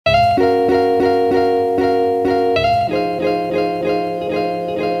Hello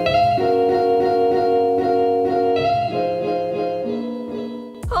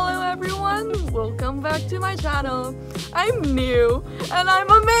everyone, welcome back to my channel. I'm new and I'm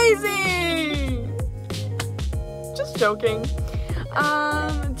amazing! Just joking.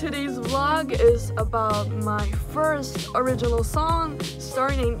 Today's vlog is about my first original song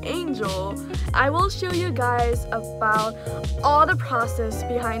starring Angel. I will show you guys about all the process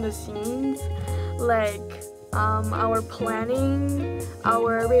behind the scenes, like our planning,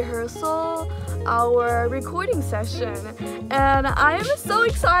 our rehearsal, our recording session, and I am so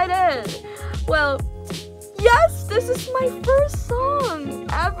excited! Well, yes, this is my first song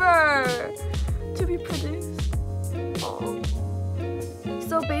ever to be produced. Oh.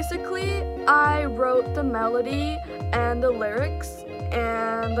 So basically, I wrote the melody and the lyrics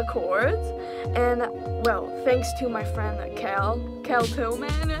and the chords, and well, thanks to my friend Cal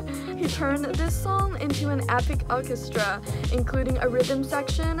Tillman, he turned this song into an epic orchestra, including a rhythm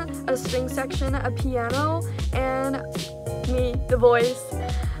section, a string section, a piano, and me, the voice.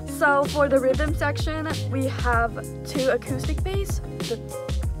 So for the rhythm section, we have 2 acoustic bass,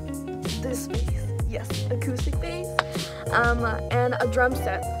 this bass, yes, acoustic bass, and a drum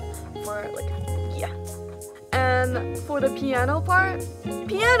set for yeah. And for the piano part,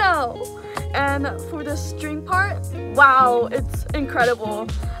 piano! And for the string part, wow, it's incredible.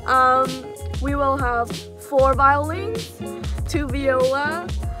 We will have 4 violins, 2 viola,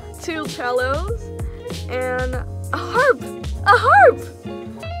 2 cellos, and a harp!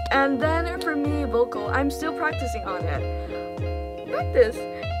 And then for me, vocal, I'm still practicing on it. Practice!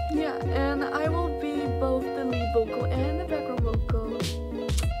 Yeah, and I will be both the lead vocal and the background vocal.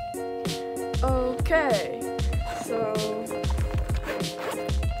 Okay, so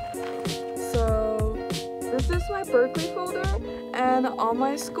this is my Berkeley folder, and all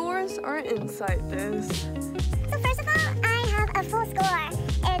my scores are inside this. So first of all, I have a full score.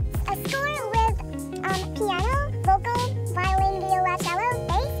 It's a score with piano, vocal, violin, viola, cello,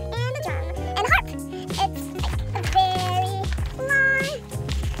 bass, and a drum, and a harp. It's like a very long,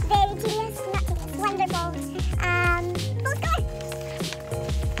 very tedious, not tedious, wonderful full score.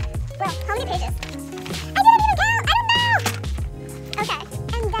 Well, how many pages? I didn't even count! I don't know! Okay,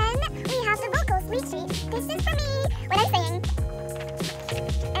 and then we have the vocals read sheet. This is for me when I'm singing.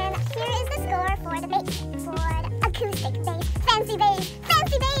 And here is the score for the bass, for the acoustic bass, fancy bass,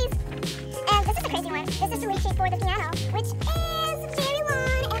 fancy bass! And this is the crazy one. This is the read sheet for the piano, which is very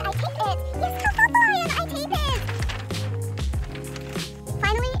long, and I tape it. Yes, how thoughtful I am! I tape it!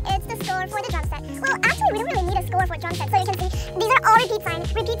 Finally, it's the score for the drum set. Well, actually, we don't really need a score for a drum set, so you can see these are all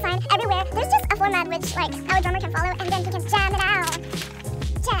repeat sign everywhere. There's just a format which, like, our drummer can follow, and then he can jam it out.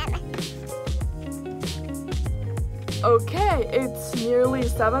 Jam. Okay, it's nearly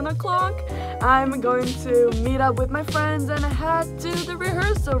 7 o'clock. I'm going to meet up with my friends and head to the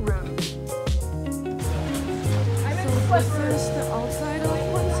rehearsal room. So this is the outside of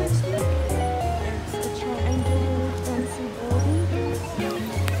 160. It's a triangular fancy building.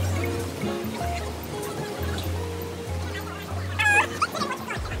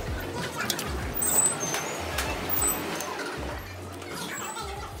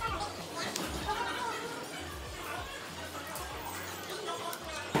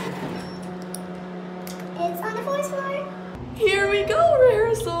 It's on the 4th floor. Here we go,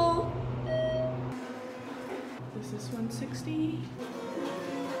 rehearsal! This is 160.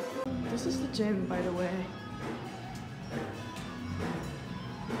 This is the gym, by the way.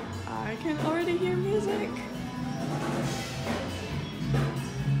 I can already hear music.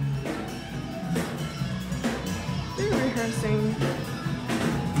 They're rehearsing.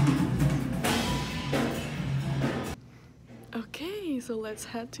 Okay, so let's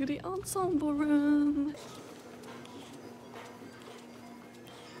head to the ensemble room.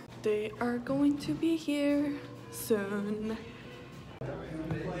 They are going to be here soon.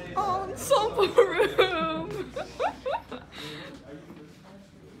 Ensemble room!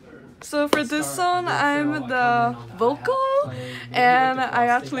 So for this song, I'm the vocal, and I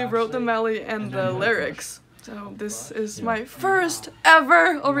actually wrote the melody and the lyrics. So this is my first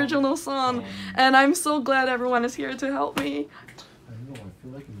ever original song, and I'm so glad everyone is here to help me.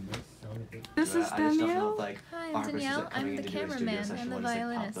 This is Danielle. Hi, I'm Danielle. I'm the cameraman and the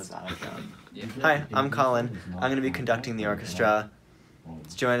violinist. Hi, I'm Colin. I'm going to be conducting the orchestra.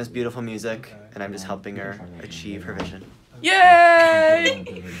 It's Joanna's beautiful music, and I'm just helping her achieve her vision.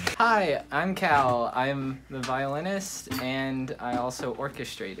 Yay! Hi, I'm Cal. I'm the violinist, and I also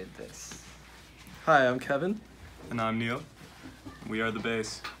orchestrated this. Hi, I'm Kevin. And I'm Neil. We are the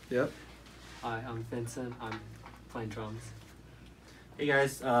bass. Yep. Hi, I'm Vincent. I'm playing drums. Hey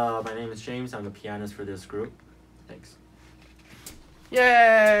guys, my name is James. I'm the pianist for this group. Thanks.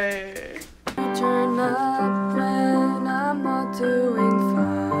 Yay! You turn up when I'm not doing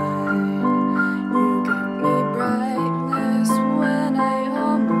fine. You give me brightness when I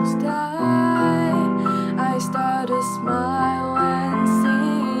almost die. I start to smile and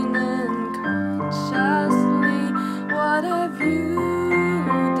sing unconsciously. What have you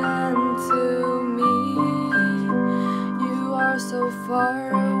done to me? You are so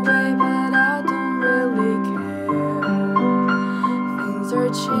far away, but I don't really care. Things are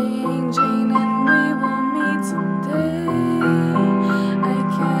changing and we will meet someday. I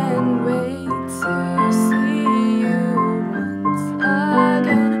can't wait to see you once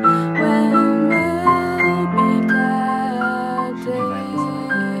again. When will be that day?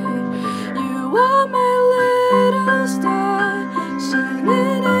 You are my little star, shining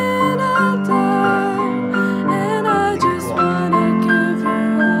in the dark, and I just wanna give you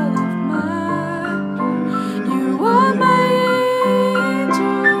all of my heart. You are my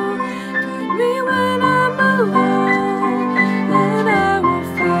angel, guide me when I'm alone, and I will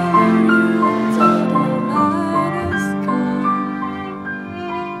follow you until the night is gone.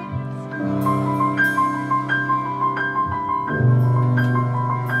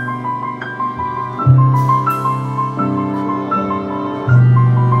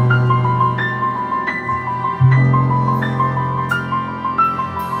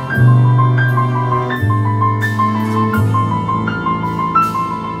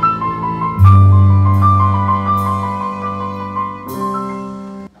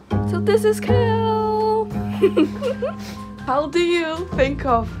 So this is Kel. How do you think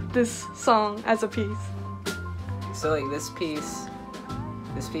of this song as a piece? So like this piece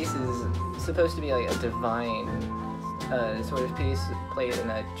is supposed to be like a divine sort of piece played in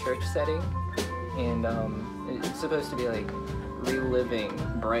a church setting, and it's supposed to be like reliving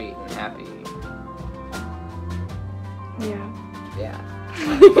bright and happy. Yeah. Yeah.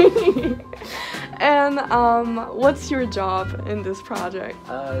 And what's your job in this project?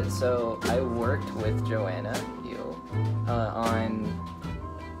 So I worked with Joanna on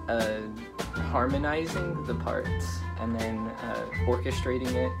harmonizing the parts and then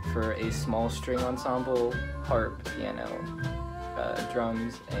orchestrating it for a small string ensemble, harp, piano,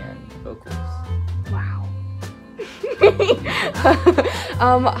 drums, and vocals. Wow.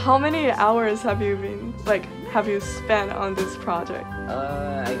 How many hours have you spent on this project?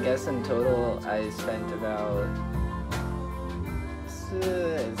 I guess in total I spent about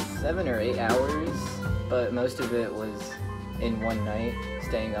 7 or 8 hours, but most of it was in one night,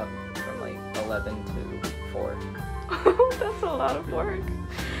 staying up from like 11 to 4. That's a lot of work.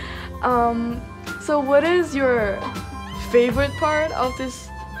 So what is your favorite part of this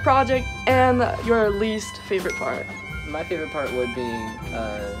project and your least favorite part? My favorite part would be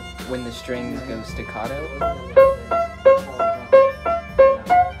when the strings go staccato.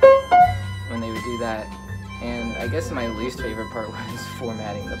 When they would do that. And I guess my least favorite part was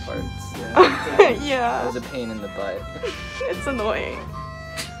formatting the parts. That Yeah, was a pain in the butt. it's annoying.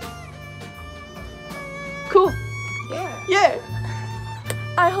 Cool. Yeah. Yeah.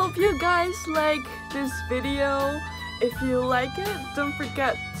 I hope you guys like this video. If you like it, don't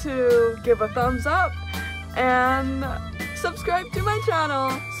forget to give a thumbs up and subscribe to my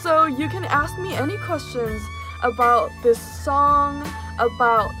channel so you can ask me any questions about this song,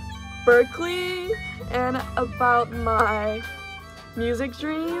 about Berkeley, and about my music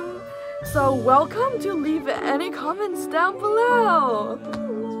dream. So welcome to leave any comments down below.